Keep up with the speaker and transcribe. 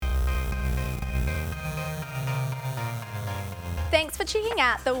Thanks for checking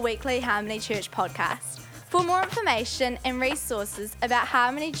out the weekly Harmony Church podcast. For more information and resources about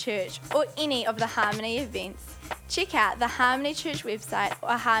Harmony Church or any of the Harmony events, check out the Harmony Church website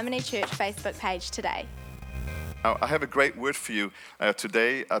or Harmony Church Facebook page today. I have a great word for you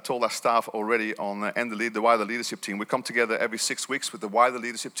today. I told our staff already on the wider leadership team. We come together every 6 weeks with the wider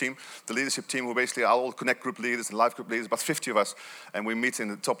leadership team. The leadership team who basically are all Connect group leaders and life group leaders, about 50 of us. And we meet in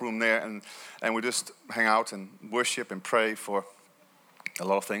the top room there and we just hang out and worship and pray for a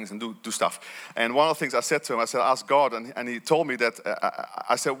lot of things and do stuff. And one of the things I said to him, I said, ask God. And he told me that,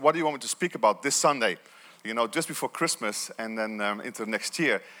 I said, what do you want me to speak about this Sunday? You know, just before Christmas and then into next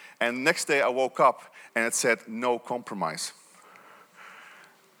year. And the next day I woke up and it said, no compromise.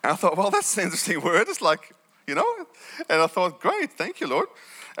 And I thought, well, that's an interesting word. It's like, you know. And I thought, great, thank you, Lord.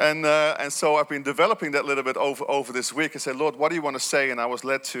 And so I've been developing that a little bit over this week. I said, Lord, what do you want to say? And I was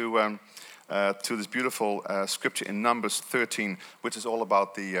led to this beautiful scripture in Numbers 13, which is all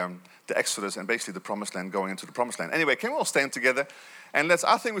about the Exodus and basically the Promised Land, going into the Promised Land. Anyway, can we all stand together? And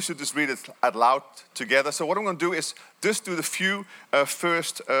I think we should just read it out loud together. So what I'm going to do is just do the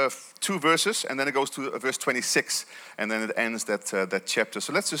first 2 verses, and then it goes to verse 26, and then it ends that chapter.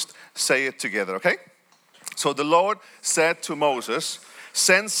 So let's just say it together, okay? So the Lord said to Moses,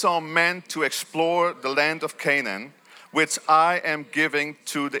 send some men to explore the land of Canaan, which I am giving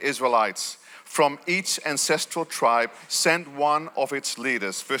to the Israelites. From each ancestral tribe, send one of its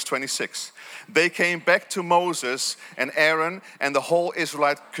leaders. Verse 26. They came back to Moses and Aaron and the whole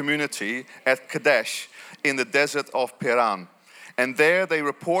Israelite community at Kadesh in the desert of Paran. And there they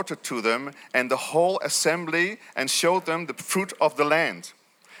reported to them and the whole assembly and showed them the fruit of the land.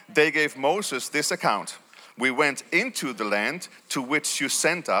 They gave Moses this account. We went into the land to which you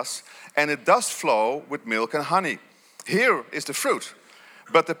sent us, and it does flow with milk and honey. Here is the fruit.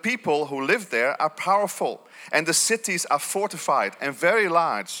 But the people who live there are powerful, and the cities are fortified and very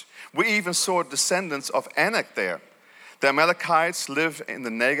large. We even saw descendants of Anak there. The Amalekites live in the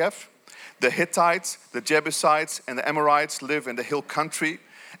Negev. The Hittites, the Jebusites, and the Amorites live in the hill country,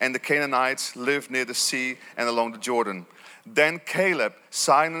 and the Canaanites live near the sea and along the Jordan. Then Caleb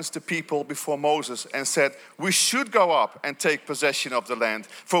silenced the people before Moses and said, we should go up and take possession of the land,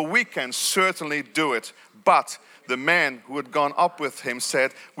 for we can certainly do it. But the man who had gone up with him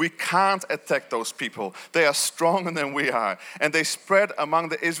said, we can't attack those people. They are stronger than we are. And they spread among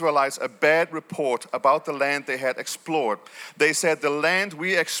the Israelites a bad report about the land they had explored. They said, the land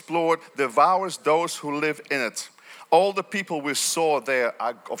we explored devours those who live in it. All the people we saw there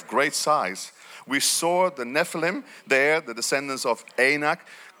are of great size. We saw the Nephilim there, the descendants of Anak,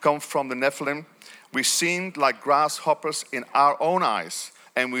 come from the Nephilim. We seemed like grasshoppers in our own eyes,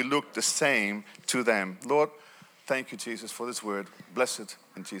 and we looked the same to them. Lord, thank you, Jesus, for this word. Bless it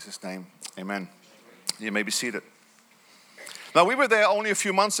in Jesus' name. Amen. You may be seated. Now, we were there only a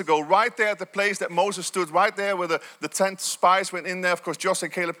few months ago, right there at the place that Moses stood, right there where the 10 spies went in there. Of course, Joshua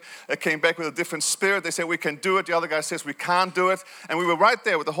and Caleb came back with a different spirit. They said, we can do it. The other guy says, we can't do it. And we were right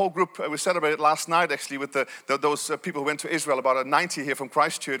there with the whole group. We celebrated last night, actually, with those people who went to Israel, about 90 here from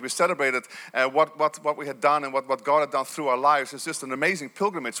Christchurch. We celebrated what we had done and what God had done through our lives. It's just an amazing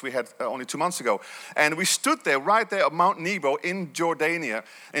pilgrimage we had only 2 months ago. And we stood there, right there at Mount Nebo in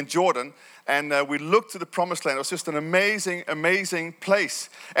Jordan. And we looked to the Promised Land. It was just an amazing, amazing place.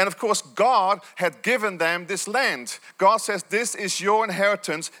 And of course, God had given them this land. God says, this is your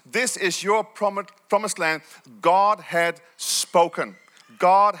inheritance. This is your Promised Land. God had spoken.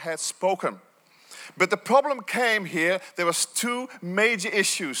 God had spoken. But the problem came here. There was 2 major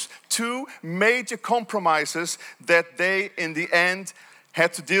issues, 2 major compromises that they, in the end,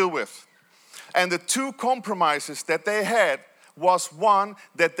 had to deal with. And the 2 compromises that they had was, one,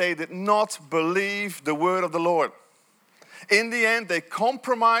 that they did not believe the word of the Lord. In the end, they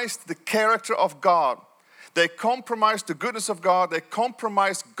compromised the character of God. They compromised the goodness of God. They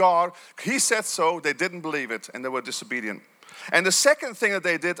compromised God. He said so. They didn't believe it, and they were disobedient. And the second thing that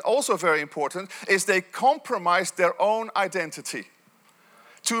they did, also very important, is they compromised their own identity.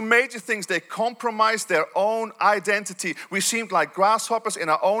 2 major things. They compromised their own identity. We seemed like grasshoppers in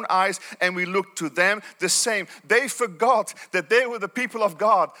our own eyes, and we looked to them the same. They forgot that they were the people of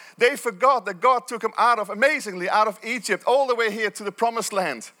God. They forgot that God took them amazingly out of Egypt, all the way here to the Promised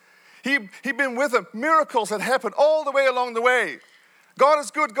Land. He'd been with them. Miracles had happened all the way along the way. God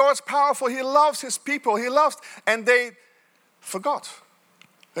is good. God is powerful. He loves his people. And they forgot.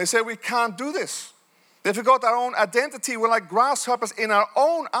 They said, we can't do this. They forgot our own identity. We're like grasshoppers in our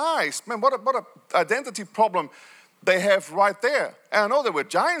own eyes. Man, what a identity problem they have right there. And I know there were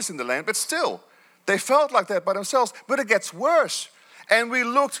giants in the land, but still, they felt like that by themselves. But it gets worse. And we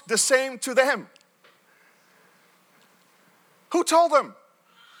looked the same to them. Who told them?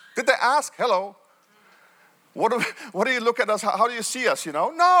 Did they ask? Hello. What do you look at us? How do you see us,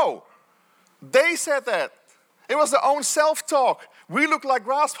 No. They said that. It was their own self-talk. We look like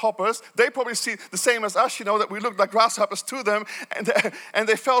grasshoppers. They probably see the same as us, that we look like grasshoppers to them. And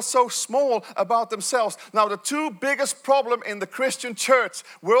they felt so small about themselves. Now, the two biggest problems in the Christian church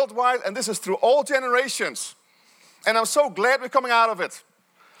worldwide, and this is through all generations, and I'm so glad we're coming out of it.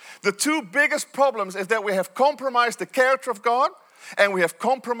 The two biggest problems is that we have compromised the character of God and we have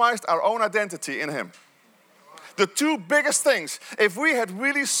compromised our own identity in Him. The two biggest things, if we had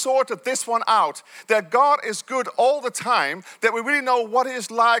really sorted this one out, that God is good all the time, that we really know what He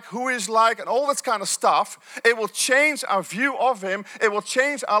is like, who He is like, and all this kind of stuff, it will change our view of Him. It will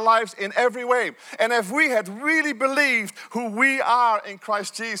change our lives in every way. And if we had really believed who we are in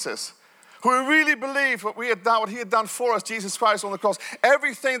Christ Jesus, who we really believe what He had done for us, Jesus Christ on the cross,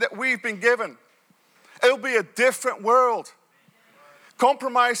 everything that we've been given, it'll be a different world.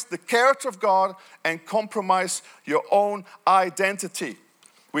 Compromise the character of God and compromise your own identity.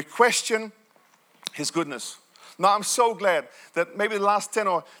 We question His goodness. Now, I'm so glad that maybe the last 10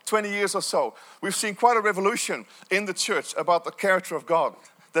 or 20 years or so, we've seen quite a revolution in the church about the character of God.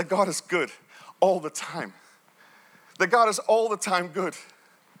 That God is good all the time. That God is all the time good.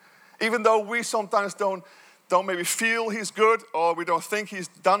 Even though we sometimes don't maybe feel He's good, or we don't think He's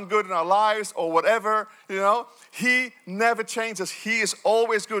done good in our lives or whatever, He never changes. He is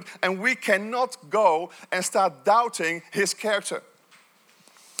always good. And we cannot go and start doubting His character.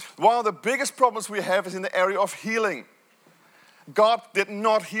 One of the biggest problems we have is in the area of healing. God did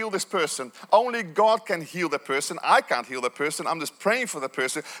not heal this person. Only God can heal that person. I can't heal that person. I'm just praying for that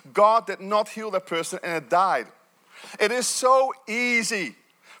person. God did not heal that person, and it died. It is so easy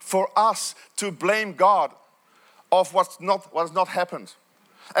for us to blame God of what has not happened.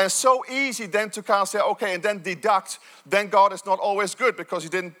 And it's so easy then to kind of say, okay, and then deduct, then God is not always good because He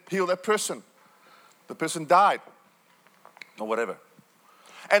didn't heal that person. The person died, or whatever.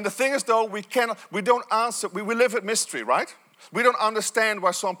 And the thing is though, we don't answer, we live in mystery, right? We don't understand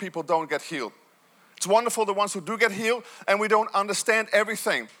why some people don't get healed. It's wonderful the ones who do get healed, and we don't understand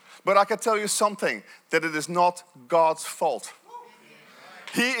everything. But I can tell you something, that it is not God's fault.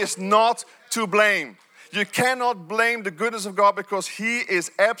 He is not to blame. You cannot blame the goodness of God because He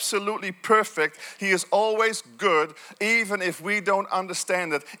is absolutely perfect. He is always good, even if we don't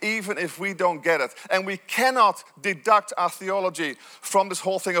understand it, even if we don't get it. And we cannot deduct our theology from this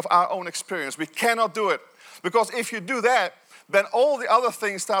whole thing of our own experience. We cannot do it. Because if you do that, then all the other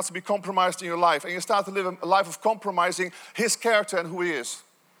things start to be compromised in your life. And you start to live a life of compromising His character and who He is.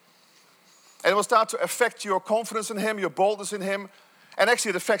 And it will start to affect your confidence in Him, your boldness in Him. And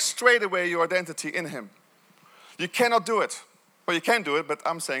actually it affects straight away your identity in Him. You cannot do it. Well, you can do it, but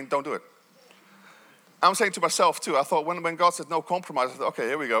I'm saying don't do it. I'm saying to myself too. I thought when God said no compromise, I thought, okay,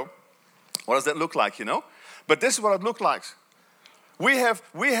 here we go. What does that look like, But this is what it looked like. We have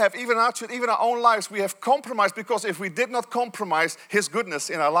even our own lives, we have compromised, because if we did not compromise His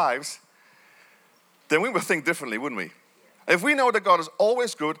goodness in our lives, then we would think differently, wouldn't we? If we know that God is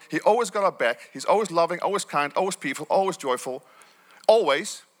always good, He always got our back, He's always loving, always kind, always peaceful, always joyful,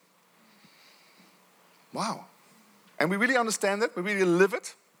 always. Wow. And we really understand it, we really live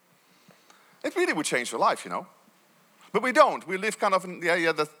it, it really would change your life, But we don't. We live kind of in,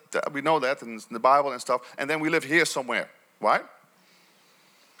 we know that in the Bible and stuff, and then we live here somewhere, right?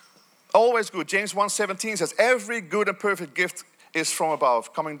 Always good. James 1:17 says, every good and perfect gift is from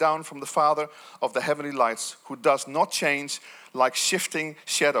above, coming down from the Father of the heavenly lights, who does not change like shifting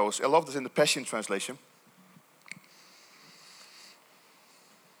shadows. I love this in the Passion Translation.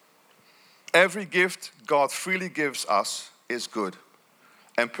 Every gift God freely gives us is good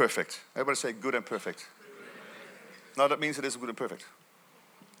and perfect. Everybody say good and perfect. Now that means it is good and perfect.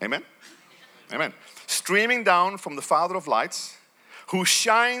 Amen? Amen. Streaming down from the Father of lights, who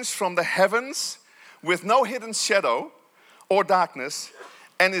shines from the heavens with no hidden shadow or darkness,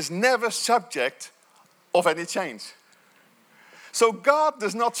 and is never subject of any change. So God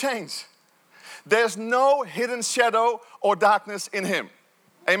does not change. There's no hidden shadow or darkness in Him.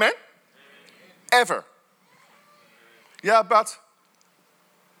 Amen? Ever. Yeah, but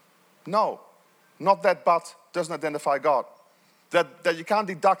no, not that but doesn't identify God. That you can't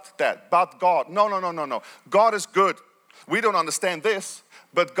deduct that, but God. No. God is good. We don't understand this,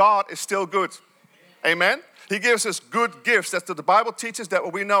 but God is still good. Amen? He gives us good gifts. That's what the Bible teaches, that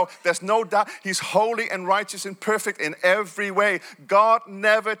what we know. There's no doubt. He's holy and righteous and perfect in every way. God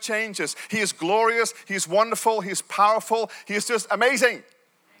never changes. He is glorious. He's wonderful. He's powerful. He is just amazing.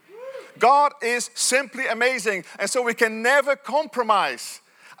 God is simply amazing. And so we can never compromise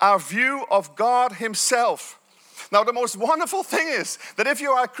our view of God Himself. Now, the most wonderful thing is that if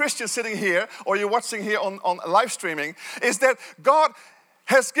you are a Christian sitting here or you're watching here on live streaming, is that God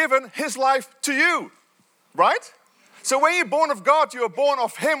has given his life to you, right? So when you're born of God, you are born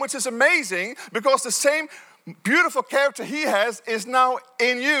of him, which is amazing because the same beautiful character he has is now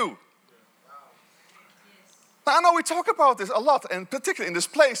in you. Now, I know we talk about this a lot, and particularly in this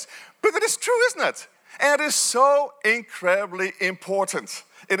place, but it is true, isn't it? And it is so incredibly important.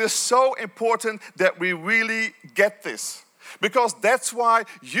 It is so important that we really get this, because that's why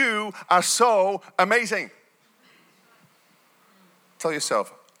you are so amazing. Tell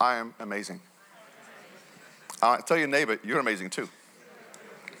yourself, I am amazing. Tell your neighbor, you're amazing too.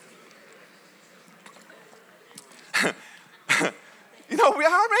 You know, we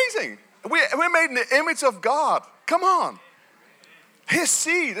are amazing. We're made in the image of God. Come on. His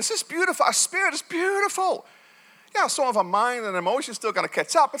seed. This is beautiful. Our spirit is beautiful. Yeah, some of our mind and emotions still going to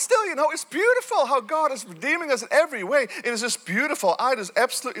catch up. But still, you know, it's beautiful how God is redeeming us in every way. It is just beautiful. I just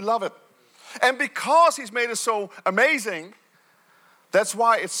absolutely love it. And because he's made us so amazing, that's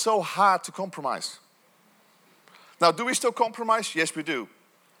why it's so hard to compromise. Now, do we still compromise? Yes, we do.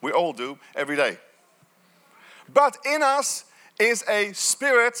 We all do, every day. But in us is a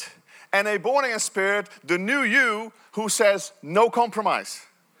spirit and a born-again spirit, the new you, who says no compromise.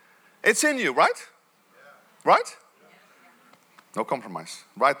 It's in you, right? Yeah. Right? Yeah. No compromise.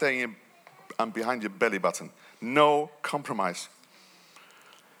 Right there behind your belly button. No compromise.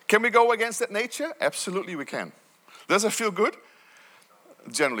 Can we go against that nature? Absolutely we can. Does it feel good?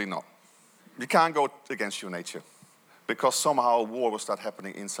 Generally not. You can't go against your nature, because somehow a war will start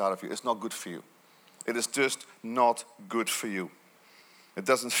happening inside of you. It's not good for you. It is just not good for you. It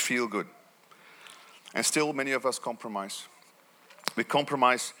doesn't feel good. And still many of us compromise. We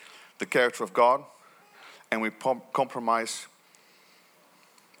compromise the character of God, and we compromise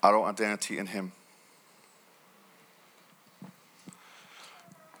our own identity in him.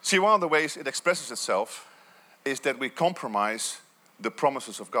 See, one of the ways it expresses itself is that we compromise the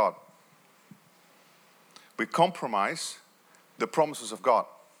promises of God. We compromise the promises of God.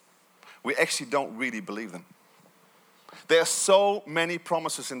 We actually don't really believe them. There are so many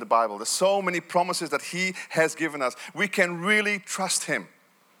promises in the Bible. There's so many promises that he has given us. We can really trust him.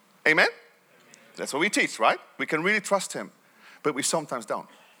 Amen? That's what we teach, right? We can really trust him. But we sometimes don't.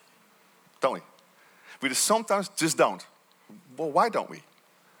 Don't we? We just sometimes just don't. Well, why don't we?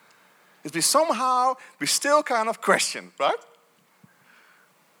 It's because somehow we still kind of question, right?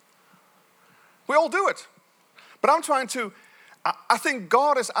 We all do it. But I think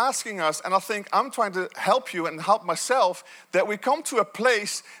God is asking us, and I think I'm trying to help you and help myself, that we come to a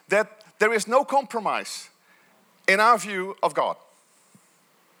place that there is no compromise in our view of God.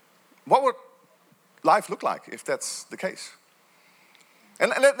 What would life look like if that's the case?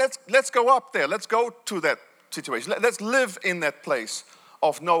 And let's go up there. Let's go to that situation. Let's live in that place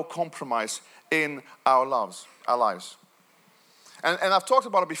of no compromise in our lives. And I've talked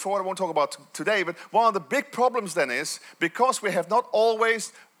about it before, I won't talk about it today, but one of the big problems then is, because we have not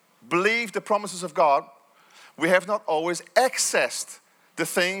always believed the promises of God, we have not always accessed the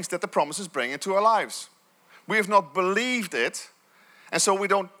things that the promises bring into our lives. We have not believed it, and so we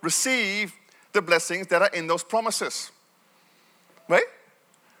don't receive the blessings that are in those promises. Right?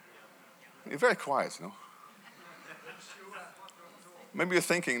 You're very quiet, you know. Maybe you're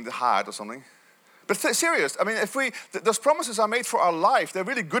thinking hard or something. But serious, I mean, those promises are made for our life. They're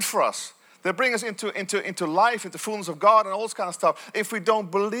really good for us. They bring us into life, into fullness of God and all this kind of stuff. If we don't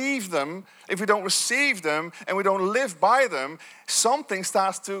believe them, if we don't receive them, and we don't live by them, something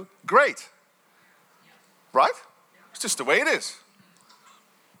starts to grate. Right? It's just the way it is.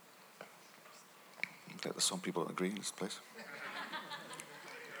 There's some people that agree in this place.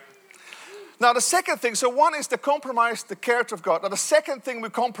 Now, the second thing, so one is to compromise the character of God. Now, the second thing we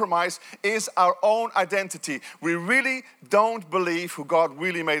compromise is our own identity. We really don't believe who God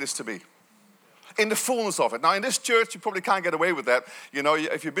really made us to be, in the fullness of it. Now, in this church, you probably can't get away with that. You know,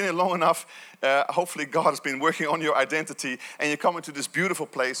 if you've been here long enough, hopefully God has been working on your identity, and you come into this beautiful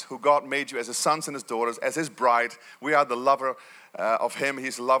place who God made you as his sons and his daughters, as his bride. We are the lover of him.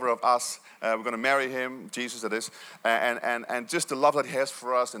 He's the lover of us. We're going to marry him, Jesus that is. And just the love that he has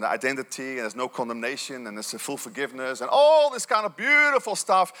for us, and the identity, and there's no condemnation, and there's a full forgiveness, and all this kind of beautiful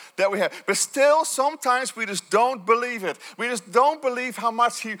stuff that we have. But still, sometimes we just don't believe it. We just don't believe how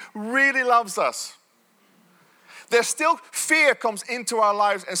much he really loves us. There's still fear comes into our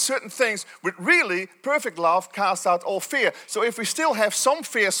lives, and certain things with really perfect love casts out all fear. So if we still have some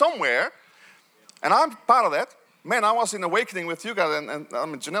fear somewhere, and I'm part of that. Man, I was in Awakening with you guys, and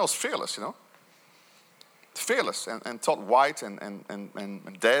Janelle's fearless, you know. Fearless. And Todd White and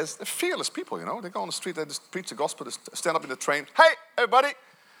Des, they're fearless people, you know. They go on the street, they just preach the gospel, they stand up in the train. Hey, everybody,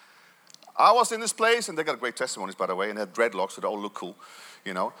 I was in this place, and they got great testimonies, by the way, and they had dreadlocks, so they all look cool,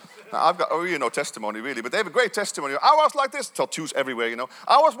 you know. Now, I've got really no testimony, really, but they have a great testimony. I was like this, tattoos everywhere, you know.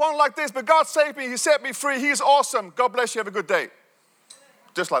 I was one like this, but God saved me, He set me free, He's awesome. God bless you, have a good day.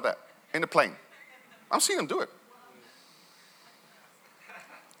 Just like that, in the plane. I've seen them do it.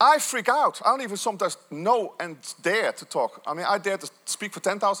 I freak out. I don't even sometimes know and dare to talk. I mean, I dare to speak for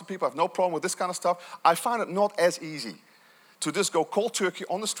 10,000 people. I have no problem with this kind of stuff. I find it not as easy to just go cold turkey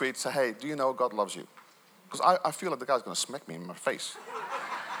on the street and say, hey, do you know God loves you? Because I feel like the guy's going to smack me in my face.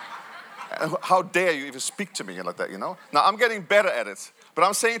 And how dare you even speak to me like that, you know? Now, I'm getting better at it. But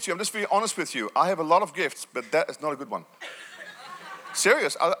I'm saying to you, I'm just being honest with you. I have a lot of gifts, but that is not a good one.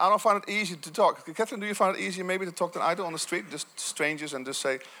 Serious, I don't find it easy to talk. Catherine, do you find it easier maybe to talk than I do on the street? Just strangers and just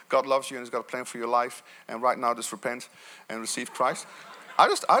say, God loves you and He's got a plan for your life. And right now, just repent and receive Christ. I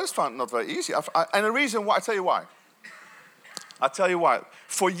just find it not very easy. And the reason why, I tell you why.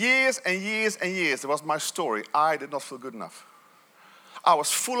 For years and years and years, that was my story. I did not feel good enough. I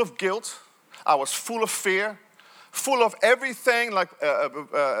was full of guilt. I was full of fear. Full of everything like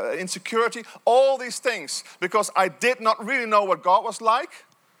insecurity, all these things, because I did not really know what God was like.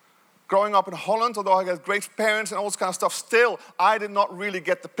 Growing up in Holland, although I had great parents and all this kind of stuff, still, I did not really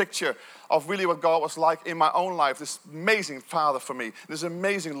get the picture of really what God was like in my own life. This amazing Father for me, this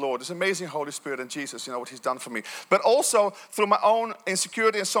amazing Lord, this amazing Holy Spirit and Jesus, you know, what He's done for me. But also, through my own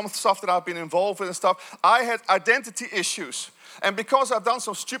insecurity and some stuff that I've been involved with and stuff, I had identity issues. And because I've done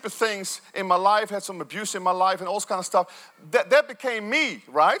some stupid things in my life, had some abuse in my life and all this kind of stuff, that became me,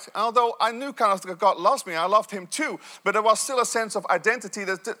 right? And although I knew kind of that God loves me, I loved Him too, but there was still a sense of identity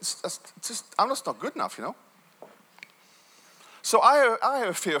that I'm just not good enough, you know? So I have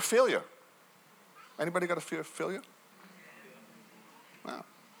a fear of failure. Anybody got a fear of failure? No.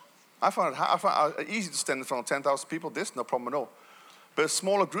 I find it easy to stand in front of 10,000 people, no problem at all. But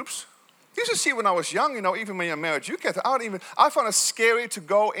smaller groups, you should see when I was young, you know, even when you're married, I found it scary to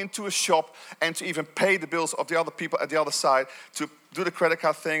go into a shop and to even pay the bills of the other people at the other side, to do the credit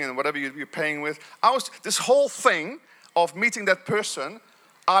card thing and whatever you're paying with. This whole thing of meeting that person,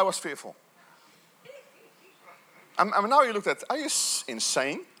 I was fearful. And now you look at, are you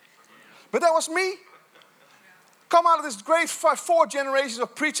insane? But that was me. Come out of this great 4 generations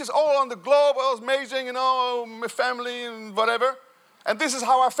of preachers all on the globe, oh, it's amazing, you know, my family and whatever. And this is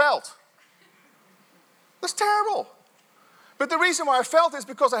how I felt. That's terrible. But the reason why I felt is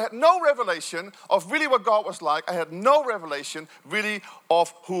because I had no revelation of really what God was like. I had no revelation really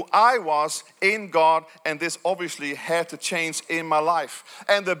of who I was in God. And this obviously had to change in my life.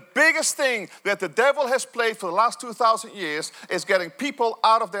 And the biggest thing that the devil has played for the last 2,000 years is getting people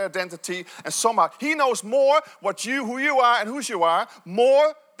out of their identity. And somehow he knows more who you are and whose you are,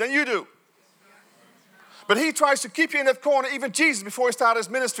 more than you do. But he tries to keep you in that corner. Even Jesus, before He started His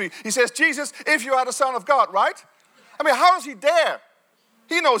ministry, He says, Jesus, if you are the Son of God, right? I mean, how does He dare?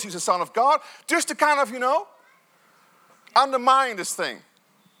 He knows He's the Son of God. Just to kind of, you know, undermine this thing.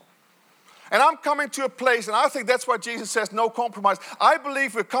 And I'm coming to a place, and I think that's why Jesus says no compromise. I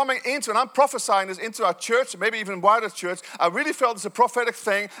believe we're coming into, and I'm prophesying this into our church, maybe even wider church. I really felt it's a prophetic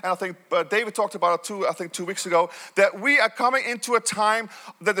thing, and I think David talked about it too, I think 2 weeks ago, that we are coming into a time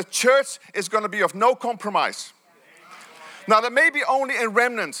that the church is going to be of no compromise. Now, that may be only in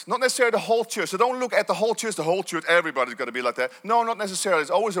remnants, not necessarily the whole church. So don't look at the whole church, everybody's going to be like that. No, not necessarily. It's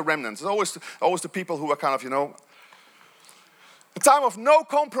always a remnant. It's always the people who are kind of, you know, a time of no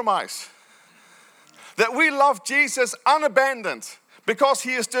compromise. That we love Jesus unabandoned because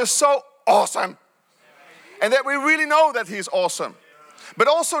He is just so awesome. And that we really know that He is awesome. But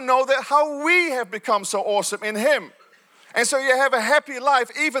also know that how we have become so awesome in Him. And so you have a happy life,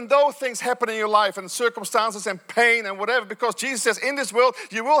 even though things happen in your life and circumstances and pain and whatever, because Jesus says, in this world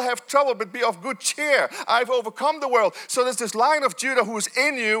you will have trouble, but be of good cheer. I've overcome the world. So there's this Lion of Judah who is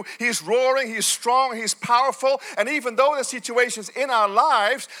in you. He's roaring, He's strong, He's powerful. And even though there's situations in our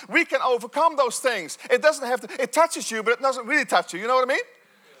lives, we can overcome those things. It doesn't have to, it touches you, but it doesn't really touch you. You know what I mean?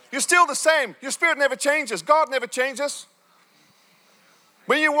 You're still the same. Your spirit never changes. God never changes.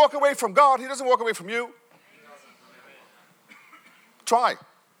 When you walk away from God, He doesn't walk away from you. Try.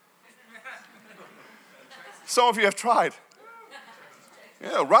 Some of you have tried.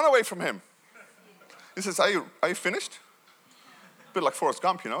 Yeah, run away from Him. He says, are you finished? A bit like Forrest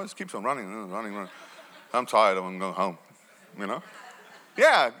Gump, you know, just keeps on running. I'm tired, I'm going to go home, you know.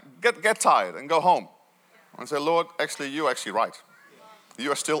 Yeah, get tired and go home. And say, Lord, actually, you're actually right.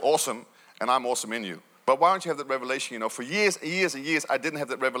 You are still awesome, and I'm awesome in you. But why don't you have that revelation, you know? For years and years and years, I didn't have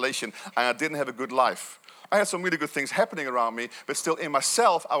that revelation, and I didn't have a good life. I had some really good things happening around me, but still in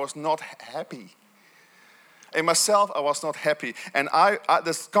myself, I was not happy. In myself, I was not happy. And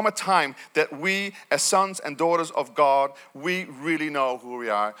there's come a time that we, as sons and daughters of God, we really know who we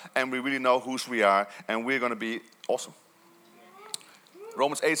are, and we really know whose we are, and we're going to be awesome.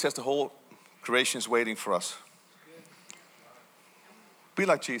 Romans 8 says the whole creation is waiting for us. Be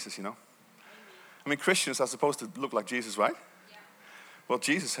like Jesus, you know. I mean, Christians are supposed to look like Jesus, right? Well,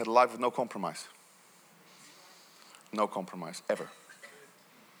 Jesus had a life with no compromise. No compromise, ever.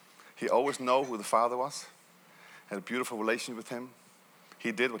 He always knew who the Father was. Had a beautiful relationship with him.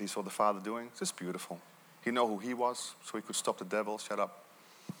 He did what he saw the Father doing. It's just beautiful. He knew who he was, so he could stop the devil, shut up.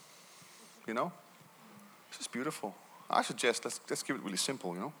 You know? It's just beautiful. I suggest, let's keep it really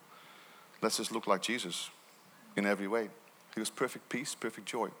simple, you know? Let's just look like Jesus in every way. He was perfect peace, perfect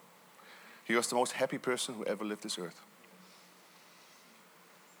joy. He was the most happy person who ever lived this earth.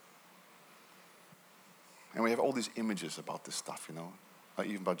 And we have all these images about this stuff, you know?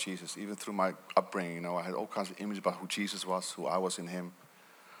 Even about Jesus, even through my upbringing, you know, I had all kinds of images about who Jesus was, who I was in him.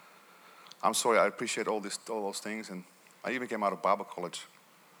 I'm sorry, I appreciate all those things, and I even came out of Bible college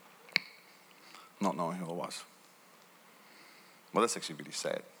not knowing who I was. Well, that's actually really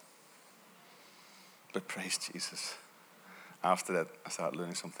sad. But praise Jesus. After that, I started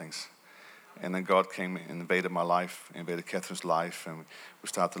learning some things. And then God came and invaded my life, invaded Catherine's life, and we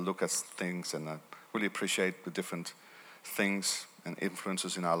started to look at things, and I really appreciate the different things and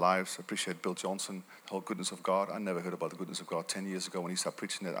influences in our lives. I appreciate Bill Johnson, the whole goodness of God. I never heard about the goodness of God 10 years ago when he started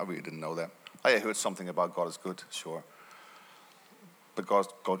preaching that. I really didn't know that. I heard something about God is good, sure. But God's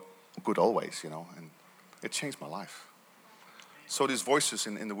good always, you know, and it changed my life. So these voices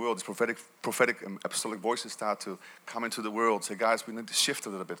in the world, these prophetic and apostolic voices start to come into the world. Say, guys, we need to shift a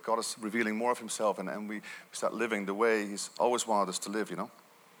little bit. God is revealing more of himself, and we start living the way he's always wanted us to live, you know.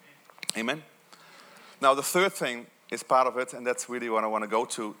 Amen? Now, the third thing is part of it, and that's really what I want to go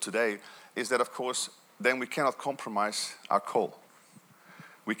to today, is that, of course, then we cannot compromise our call.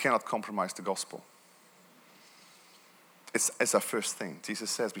 We cannot compromise the gospel. It's our first thing. Jesus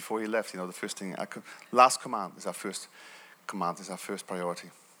says before he left, you know, the first thing, last command is our first command, is our first priority.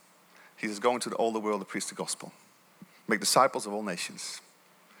 He is going to all the world to preach the gospel. Make disciples of all nations.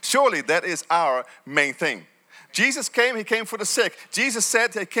 Surely that is our main thing. Jesus came, he came for the sick. Jesus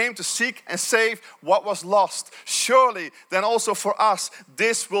said he came to seek and save what was lost. Surely, then also for us,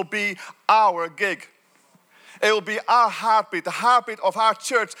 this will be our gig. It will be our heartbeat, the heartbeat of our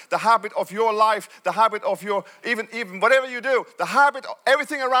church, the heartbeat of your life, the heartbeat of your, even whatever you do, the heartbeat of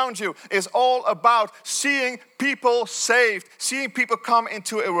everything around you is all about seeing people saved, seeing people come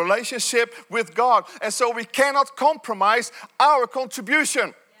into a relationship with God. And so we cannot compromise our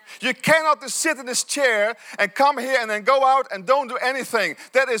contribution. You cannot just sit in this chair and come here and then go out and don't do anything.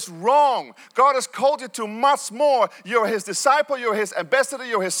 That is wrong. God has called you to much more. You're his disciple, you're his ambassador,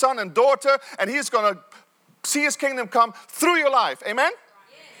 you're his son and daughter, and he's going to see his kingdom come through your life. Amen?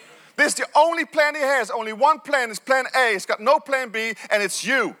 Yes. This is the only plan he has. Only one plan is plan A. He's got no plan B, and it's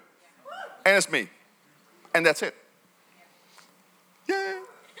you. And it's me. And that's it. Yeah.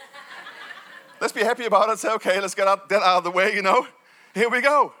 Let's be happy about it. Say, okay, let's get that out of the way, you know. Here we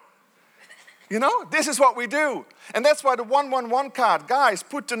go. You know, this is what we do. And that's why the 111 card, guys,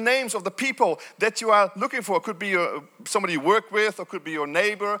 put the names of the people that you are looking for. It could be somebody you work with, or could be your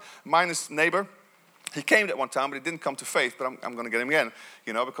neighbor. Mine is neighbor. He came at one time, but he didn't come to faith, but I'm going to get him again,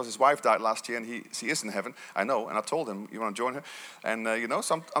 you know, because his wife died last year, and he is in heaven. I know, and I told him, you want to join her? And, you know,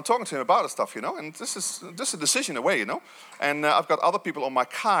 so I'm talking to him about this stuff, you know, and this is a decision away, you know. And I've got other people on my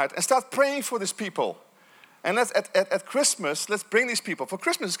card, and start praying for these people. And let's at Christmas, let's bring these people. For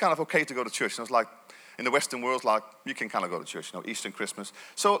Christmas, it's kind of okay to go to church. You know, it's like in the Western world, like you can kind of go to church, you know, Easter and Christmas.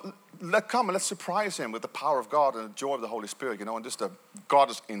 So let's surprise him with the power of God and the joy of the Holy Spirit, you know, and just God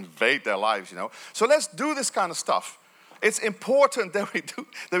just invade their lives, you know. So let's do this kind of stuff. It's important that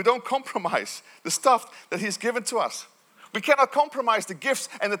we don't compromise the stuff that he's given to us. We cannot compromise the gifts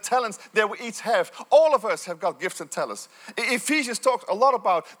and the talents that we each have. All of us have got gifts and talents. Ephesians talks a lot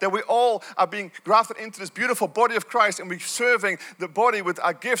about that we all are being grafted into this beautiful body of Christ, and we're serving the body with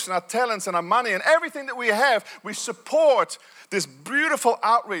our gifts and our talents and our money and everything that we have. We support this beautiful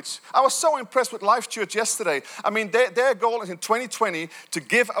outreach. I was so impressed with Life Church yesterday. I mean, their goal is in 2020 to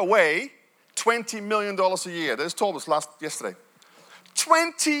give away $20 million a year. They just told us yesterday.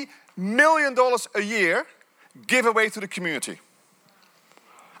 $20 million a year. Give away to the community.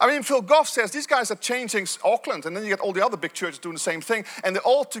 I mean, Phil Goff says these guys are changing Auckland, and then you get all the other big churches doing the same thing, and they're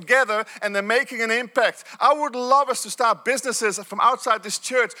all together and they're making an impact. I would love us to start businesses from outside this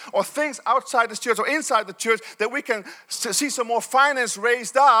church, or things outside this church or inside the church, that we can see some more finance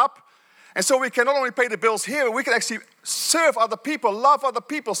raised up, And so we can not only pay the bills here, but we can actually serve other people, love other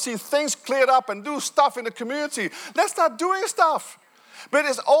people, see things cleared up and do stuff in the community. Let's start doing stuff. But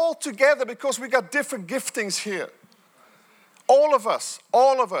it's all together because we got different giftings here. All of us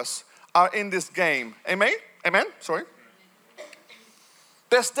are in this game. Amen? Amen? Sorry.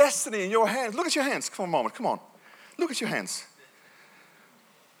 There's destiny in your hands. Look at your hands for a moment. Come on. Look at your hands.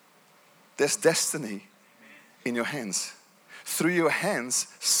 There's destiny in your hands. Through your hands,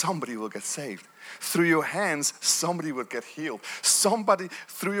 somebody will get saved. Through your hands, somebody will get healed. Somebody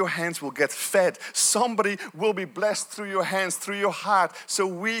through your hands will get fed. Somebody will be blessed through your hands, through your heart. So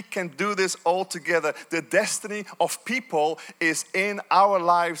we can do this all together. The destiny of people is in our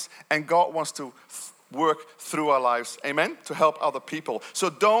lives, and God wants to work through our lives. Amen? To help other people. So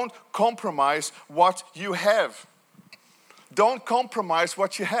don't compromise what you have. Don't compromise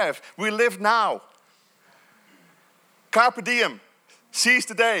what you have. We live now. Carpe diem. Seize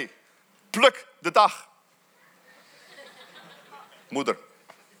the day. Pluk de dag. Moeder.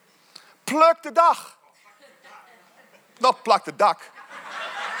 Pluk de dag. Not pluk the duck.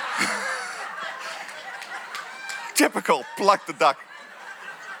 Typical, pluk the duck.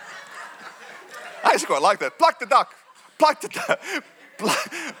 I just quite like that. Pluk the duck. Pluk the duck.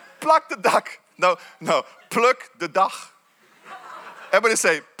 Pluk the duck. No, pluk de dag. Everybody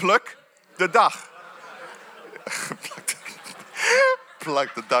say, pluk the dag. Plug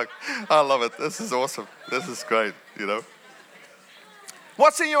the duck. I love it. This is awesome. This is great, you know.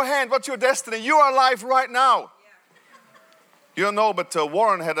 What's in your hand? What's your destiny? You are alive right now. You don't know, but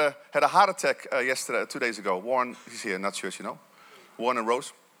Warren had a heart attack yesterday, 2 days ago. Warren, he's here, not sure, you know. Warren and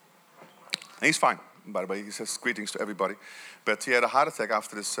Rose. And he's fine, by the way. He says greetings to everybody. But he had a heart attack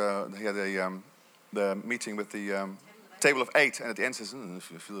after this. He had the meeting with the table of 8, and at the end says, I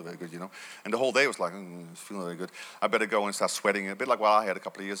feel very good, you know. And the whole day was like, feeling very good. I better go and start sweating. A bit like what I had a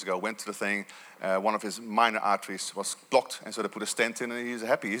couple of years ago. Went to the thing. One of his minor arteries was blocked, and so they put a stent in, and he's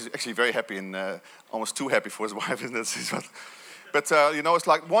happy. He's actually very happy, and almost too happy for his wife, isn't it? But, you know, it's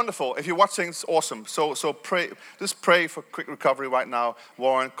like wonderful. If you're watching, it's awesome. So pray, just pray for quick recovery right now.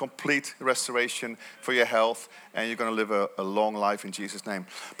 Warren, complete restoration for your health, and you're going to live a long life in Jesus' name.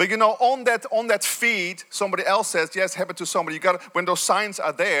 But, you know, on that feed, somebody else says, yes, happened to somebody. You got when those signs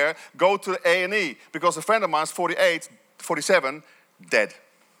are there, go to the A&E. Because a friend of mine is 47, dead.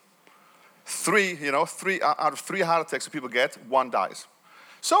 3 out of 3 heart attacks that people get, 1 dies.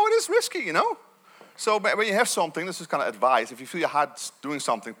 So it is risky, you know. So when you have something, this is kind of advice. If you feel your heart's doing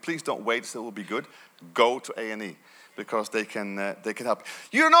something, please don't wait until it will be good. Go to A&E because they can help.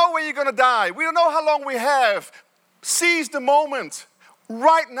 You don't know when you're going to die. We don't know how long we have. Seize the moment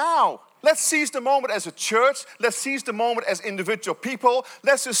right now. Let's seize the moment as a church. Let's seize the moment as individual people.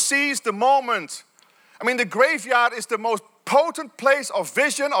 Let's just seize the moment. I mean, the graveyard is the most potent place of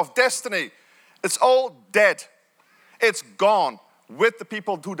vision, of destiny. It's all dead. It's gone with the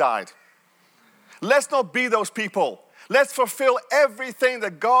people who died. Let's not be those people. Let's fulfill everything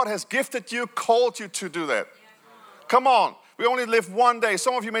that God has gifted you, called you to do that. Come on. We only live one day.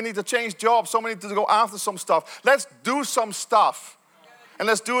 Some of you may need to change jobs. Some may need to go after some stuff. Let's do some stuff. And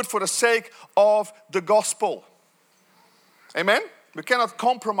let's do it for the sake of the gospel. Amen? We cannot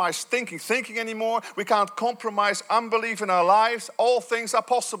compromise thinking anymore. We can't compromise unbelief in our lives. All things are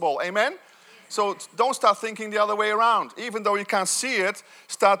possible. Amen? So don't start thinking the other way around. Even though you can't see it,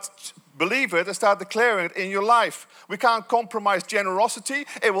 start believe it and start declaring it in your life. We can't compromise generosity.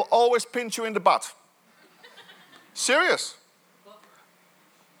 It will always pinch you in the butt. Serious.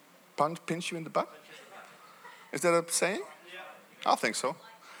 Pinch you in the butt? Is that a saying? I think so.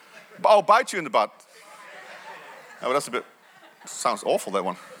 I'll bite you in the butt. Oh, that's a bit, sounds awful, that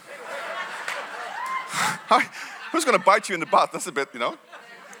one. Who's going to bite you in the butt? That's a bit, you know.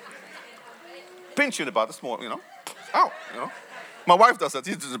 Pinch you in the butt, that's more, you know. Ow, you know. My wife does that.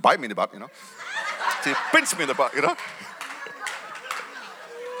 She just bite me in the butt, you know. She pinches me in the butt, you know.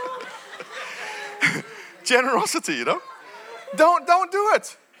 Generosity, you know. Don't do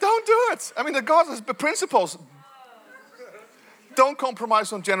it. Don't do it. I mean, the God has the principles. Don't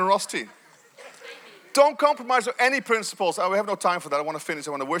compromise on generosity. Don't compromise on any principles. We have no time for that. I want to finish.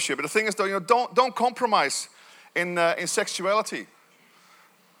 I want to worship. But the thing is, though, you know, don't compromise in sexuality.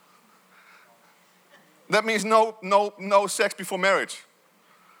 That means no sex before marriage.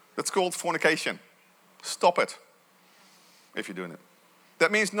 That's called fornication. Stop it if you're doing it.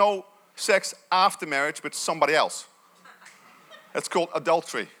 That means no sex after marriage with somebody else. That's called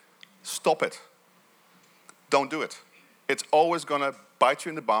adultery. Stop it. Don't do it. It's always going to bite you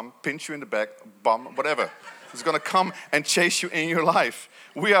in the bum, pinch you in the back, bum, whatever. It's going to come and chase you in your life.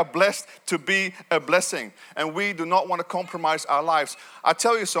 We are blessed to be a blessing, and we do not want to compromise our lives. I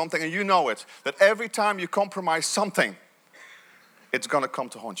tell you something, and you know it, that every time you compromise something, it's going to come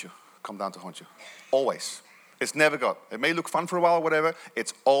down to haunt you. Always. It's never got. It may look fun for a while or whatever.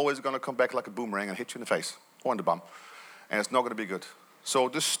 It's always going to come back like a boomerang and hit you in the face or in the bum. And it's not going to be good. So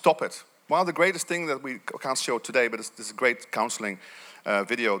just stop it. One of the greatest things that we can't show today, but this is a great counseling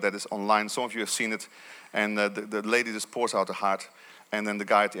video that is online. Some of you have seen it. And the lady just pours out her heart. And then the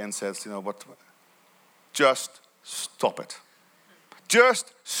guy at the end says, you know what? Just stop it.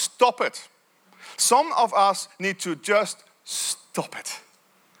 Just stop it. Some of us need to just stop it.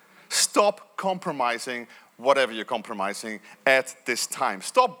 Stop compromising whatever you're compromising at this time.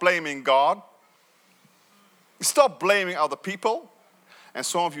 Stop blaming God. Stop blaming other people. And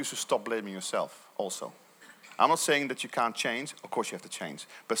some of you should stop blaming yourself also. I'm not saying that you can't change. Of course you have to change.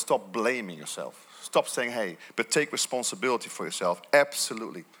 But stop blaming yourself. Stop saying, hey, but take responsibility for yourself.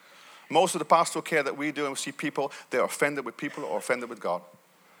 Absolutely. Most of the pastoral care that we do, and we see people, they're offended with people or offended with God.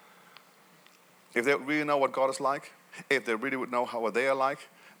 If they really know what God is like, if they really would know what they are like,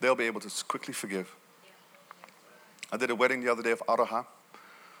 they'll be able to quickly forgive. I did a wedding the other day of Aroha.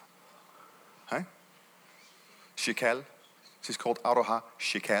 Hey? Shekel. She's called Aroha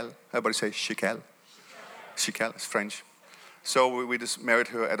Shekel. Everybody say Shekel. Shekel, it's French. So we just married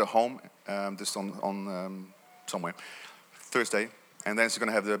her at a home, just on somewhere, Thursday. And then she's going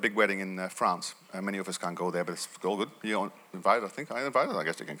to have the big wedding in France. Many of us can't go there, but it's all good. You invited, I think. I invited. I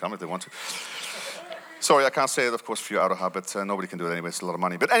guess they can come if they want to. Sorry, I can't say it, of course, for you, Aroha, but nobody can do it anyway. It's a lot of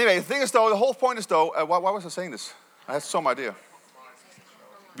money. But anyway, the thing is, though, the whole point is, though, why was I saying this? I had some idea.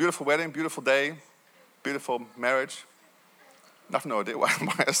 Beautiful wedding, beautiful day, beautiful marriage. I have no idea why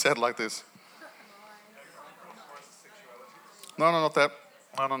I said it like this. No, not that.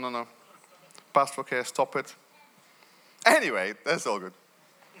 No. Pastoral care, stop it. Anyway, that's all good.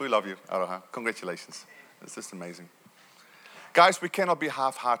 We love you, Aroha. Congratulations. It's just amazing. Guys, we cannot be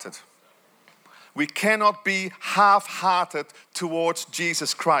half-hearted. We cannot be half-hearted towards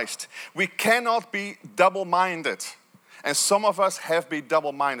Jesus Christ. We cannot be double-minded. And some of us have been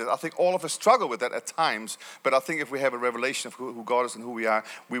double-minded. I think all of us struggle with that at times. But I think if we have a revelation of who God is and who we are,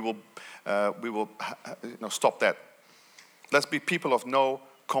 we will stop that. Let's be people of no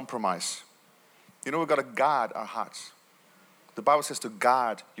compromise. You know, we've got to guard our hearts. The Bible says to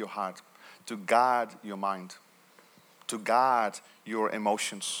guard your heart, to guard your mind, to guard your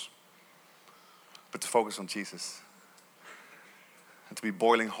emotions, but to focus on Jesus and to be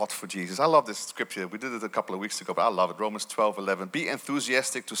boiling hot for Jesus. I love this scripture. We did it a couple of weeks ago, but I love it. Romans 12:11. Be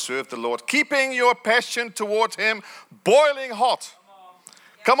enthusiastic to serve the Lord, keeping your passion toward Him boiling hot.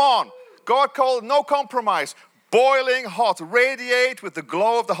 Come on. God called no compromise. Boiling hot, radiate with the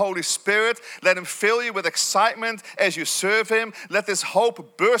glow of the Holy Spirit. Let Him fill you with excitement as you serve Him. Let this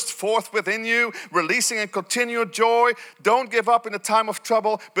hope burst forth within you, releasing and continued joy. Don't give up in the time of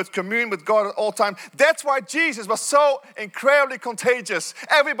trouble, but commune with God at all times. That's why Jesus was so incredibly contagious.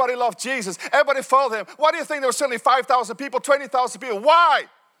 Everybody loved Jesus. Everybody followed Him. Why do you think there were suddenly 5,000 people, 20,000 people? Why?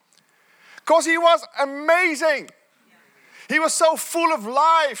 Because He was amazing. He was so full of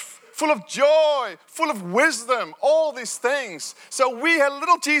life, full of joy, full of wisdom, all these things. So we had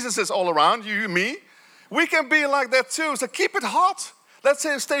little Jesuses all around, you, me. We can be like that too. So keep it hot. Let's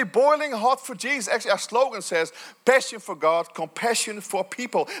say stay boiling hot for Jesus. Actually, our slogan says, passion for God, compassion for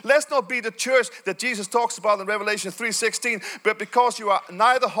people. Let's not be the church that Jesus talks about in Revelation 3:16, but because you are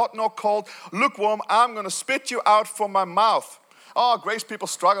neither hot nor cold, lukewarm, I'm going to spit you out from my mouth. Oh, grace people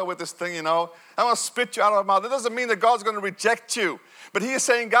struggle with this thing, you know. I'm going to spit you out of my mouth. That doesn't mean that God's going to reject you. But He is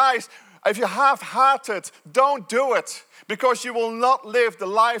saying, guys, if you're half-hearted, don't do it. Because you will not live the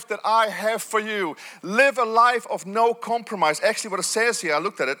life that I have for you. Live a life of no compromise. Actually, what it says here, I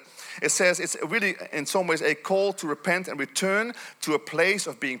looked at it. It says it's really, in some ways, a call to repent and return to a place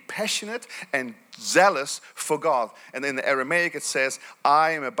of being passionate and zealous for God. And in the Aramaic, it says,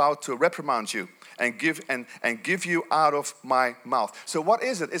 I am about to reprimand you and give you out of my mouth. So what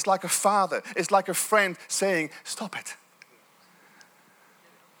is it? It's like a father. It's like a friend saying, stop it.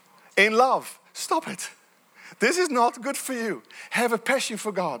 In love, stop it. This is not good for you. Have a passion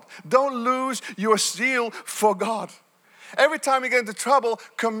for God. Don't lose your zeal for God. Every time you get into trouble,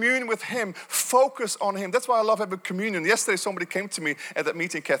 commune with Him. Focus on Him. That's why I love having communion. Yesterday, somebody came to me at that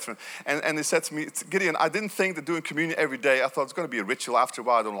meeting, Catherine, and they said to me, Gideon, I didn't think that doing communion every day, I thought it's going to be a ritual. After a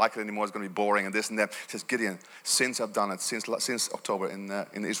while, I don't like it anymore. It's going to be boring and this and that. He says, Gideon, since I've done it, since October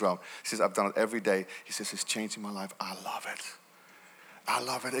in Israel, he says, I've done it every day. He says, it's changing my life. I love it. I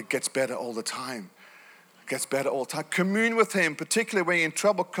love it. It gets better all the time. gets better all the time. Commune with him, particularly when you're in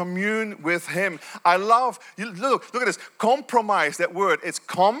trouble. Commune with him. I love, look at this. Compromise, that word, it's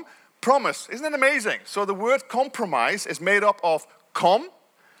promise. Isn't it amazing? So the word compromise is made up of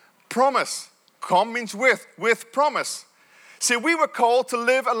promise. Com means with promise. See, we were called to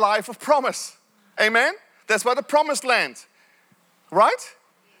live a life of promise. Amen? That's why the promised land, right?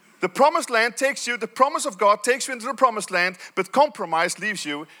 The promised land takes you, the promise of God takes you into the promised land, but compromise leaves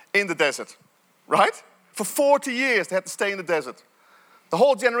you in the desert, right? For 40 years they had to stay in the desert. The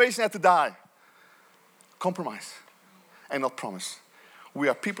whole generation had to die. Compromise and not promise. We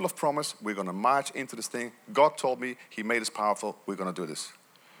are people of promise. We're going to march into this thing. God told me, he made us powerful. We're going to do this.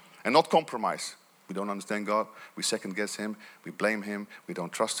 And not compromise. We don't understand God. We second guess him. We blame him. We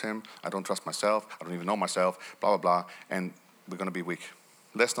don't trust him. I don't trust myself. I don't even know myself. Blah, blah, blah. And we're going to be weak.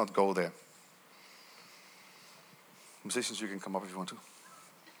 Let's not go there. Musicians, you can come up if you want to.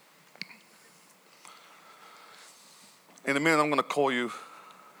 In a minute, I'm going to call you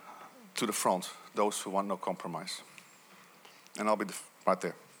to the front, those who want no compromise. And I'll be right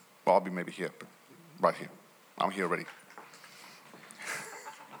there. Well, I'll be maybe here, but right here. I'm here already.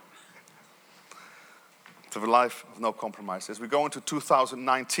 To a life of no compromise. As we go into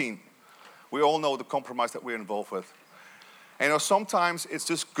 2019, we all know the compromise that we're involved with. And you know, sometimes it's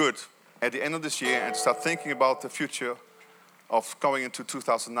just good at the end of this year and start thinking about the future of going into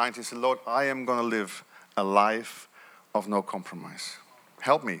 2019. Say, Lord, I am going to live a life of no compromise.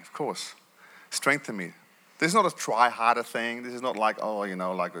 Help me, of course. Strengthen me. This is not a try harder thing. This is not like, oh, you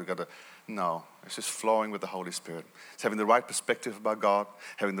know, like we've got to. No, it's just flowing with the Holy Spirit. It's having the right perspective about God,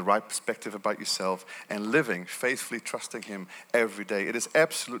 having the right perspective about yourself, and living faithfully, trusting him every day. It is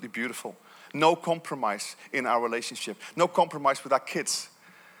absolutely beautiful. No compromise in our relationship. No compromise with our kids.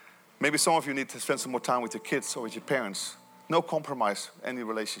 Maybe some of you need to spend some more time with your kids or with your parents. No compromise in any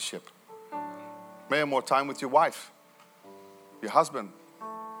relationship. Maybe more time with your wife, your husband.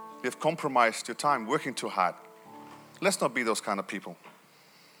 You have compromised your time working too hard. Let's not be those kind of people.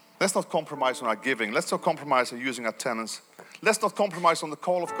 Let's not compromise on our giving. Let's not compromise on using our talents. Let's not compromise on the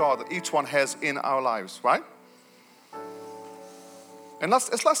call of God that each one has in our lives, right? And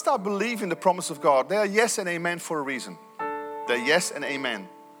let's start believing the promise of God. They are yes and amen for a reason. They're yes and amen.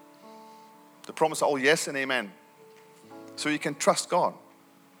 The promise are all yes and amen. So you can trust God.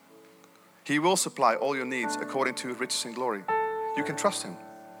 He will supply all your needs according to his riches and glory. You can trust him.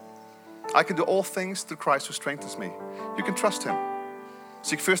 I can do all things through Christ who strengthens me. You can trust him.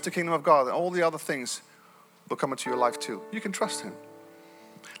 Seek first the kingdom of God, and all the other things will come into your life too. You can trust him.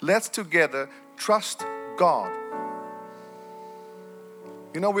 Let's together trust God.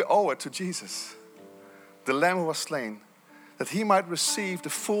 You know, we owe it to Jesus, the Lamb who was slain, that he might receive the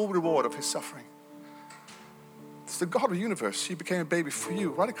full reward of his suffering. It's the God of the universe. He became a baby for you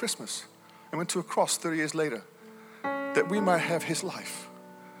right at Christmas and went to a cross 30 years later that we might have his life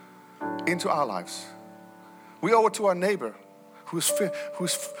into our lives. We owe it to our neighbor who's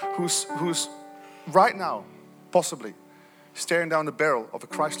right now possibly staring down the barrel of a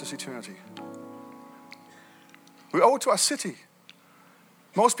Christless eternity. We owe it to our city.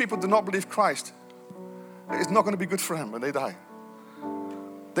 Most people do not believe Christ. It's not going to be good for them when they die.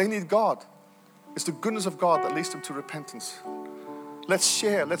 They need God. It's the goodness of God that leads them to repentance. Let's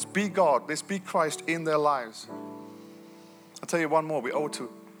share. Let's be God. Let's be Christ in their lives. I'll tell you one more. We owe it to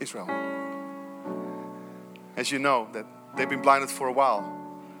Israel. As you know, that they've been blinded for a while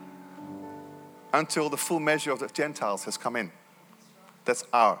until the full measure of the Gentiles has come in. That's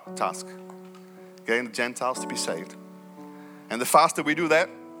our task. Getting the Gentiles to be saved. And the faster we do that,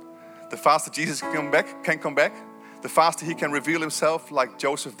 the faster Jesus can come back, the faster he can reveal himself like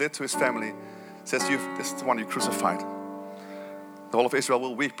Joseph did to his family. Says, this is the one you crucified. The whole of Israel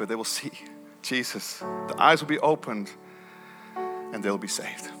will weep, but they will see Jesus. The eyes will be opened and they'll be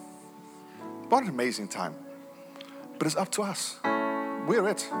saved. What an amazing time. But it's up to us. We're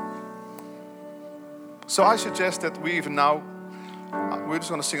it. So I suggest that we even now, we're just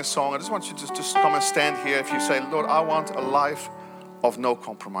going to sing a song. I just want you to just come and stand here if you say, Lord, I want a life of no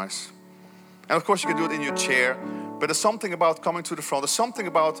compromise. And of course you can do it in your chair, but there's something about coming to the front. There's something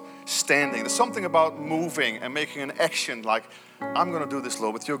about standing. There's something about moving and making an action like, I'm going to do this,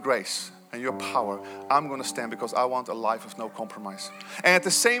 Lord, with your grace and your power. I'm going to stand because I want a life of no compromise. And at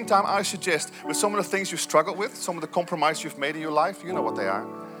the same time, I suggest with some of the things you struggle with, some of the compromise you've made in your life, you know what they are.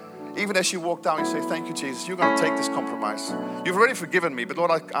 Even as you walk down, you say, thank you, Jesus. You're going to take this compromise. You've already forgiven me, but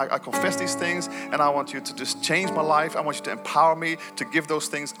Lord, I confess these things and I want you to just change my life. I want you to empower me to give those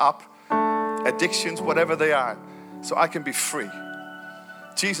things up, addictions, whatever they are, so I can be free.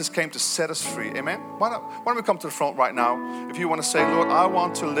 Jesus came to set us free. Amen? Why don't we come to the front right now? If you want to say, Lord, I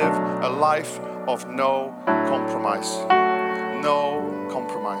want to live a life of no compromise. No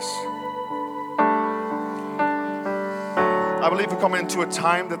compromise. I believe we're coming into a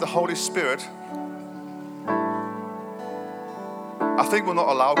time that the Holy Spirit, I think, will not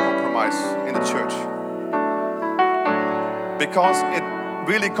allow compromise in the church. Because it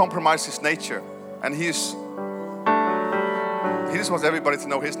really compromises His nature. And He just wants everybody to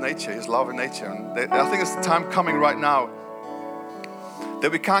know His nature, His love and nature. And I think it's the time coming right now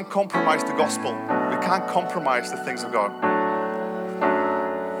that we can't compromise the gospel. We can't compromise the things of God.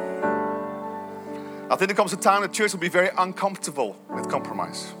 I think there comes a time the church will be very uncomfortable with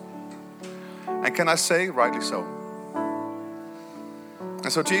compromise. And can I say, rightly so.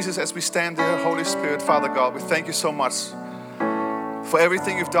 And so Jesus, as we stand here, Holy Spirit, Father God, we thank you so much for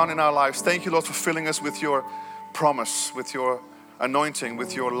everything you've done in our lives. Thank you, Lord, for filling us with your promise, with your anointing,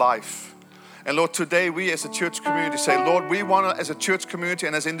 with your life. And Lord, today we as a church community say, Lord, we want to, as a church community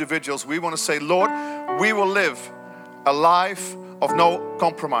and as individuals, we want to say, Lord, we will live a life of no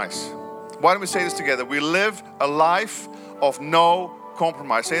compromise. Why don't we say this together? We live a life of no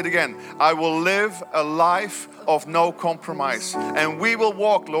compromise. Say it again. I will live a life of no compromise. And we will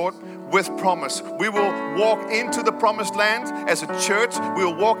walk, Lord, with promise. We will walk into the promised land as a church. We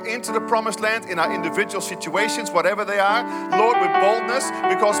will walk into the promised land in our individual situations, whatever they are, Lord, with boldness,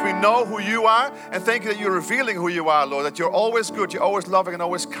 because we know who you are. And thank you that you're revealing who you are, Lord, that you're always good, you're always loving and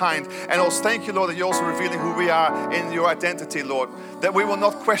always kind. And also thank you, Lord, that you're also revealing who we are in your identity, Lord, that we will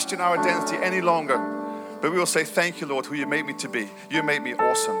not question our identity any longer, but we will say, thank you, Lord, who you made me to be. You made me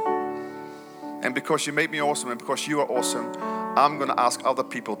awesome. And because you made me awesome and because you are awesome, I'm going to ask other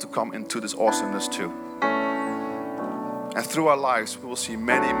people to come into this awesomeness too. And through our lives, we will see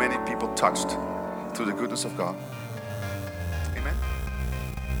many, many people touched through the goodness of God.